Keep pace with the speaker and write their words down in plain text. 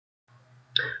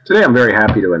Today I'm very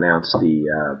happy to announce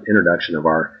the introduction of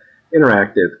our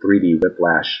interactive 3D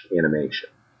whiplash animation.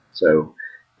 So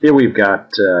here we've got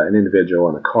an individual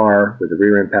in a car with a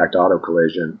rear impact auto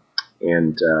collision,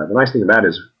 and the nice thing about it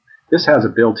is this has a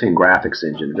built-in graphics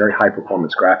engine, a very high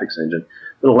performance graphics engine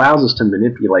that allows us to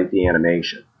manipulate the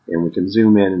animation, and we can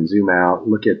zoom in and zoom out,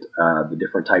 look at the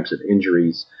different types of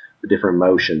injuries, the different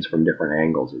motions from different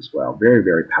angles as well. Very,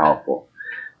 very powerful.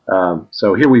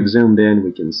 So here we've zoomed in,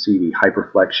 we can see the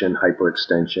hyperflexion,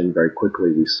 hyperextension. Very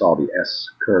quickly we saw the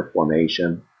S-curve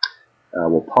formation.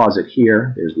 We'll pause it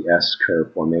here. There's the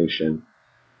S-curve formation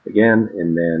again,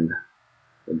 and then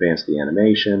advance the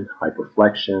animation,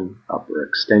 hyperflexion, upper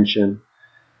extension,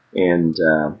 and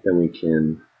then we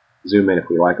can zoom in if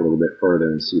we like a little bit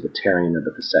further and see the tearing of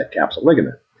the facet capsule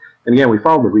ligament. And again, we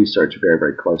followed the research very,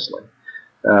 very closely.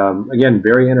 Again,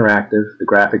 very interactive. The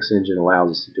graphics engine allows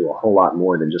us to do a whole lot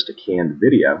more than just a canned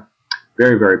video.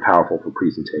 Very, very powerful for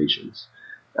presentations.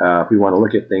 If we want to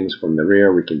look at things from the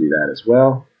rear, we can do that as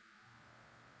well.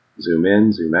 Zoom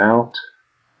in, zoom out.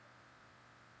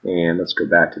 And let's go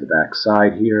back to the back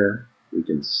side here. We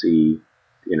can see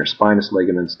the interspinous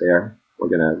ligaments there. We're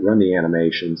going to run the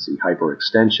animation, see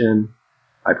hyperextension,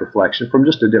 hyperflexion from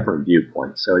just a different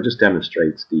viewpoint. So it just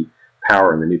demonstrates the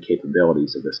power and the new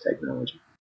capabilities of this technology.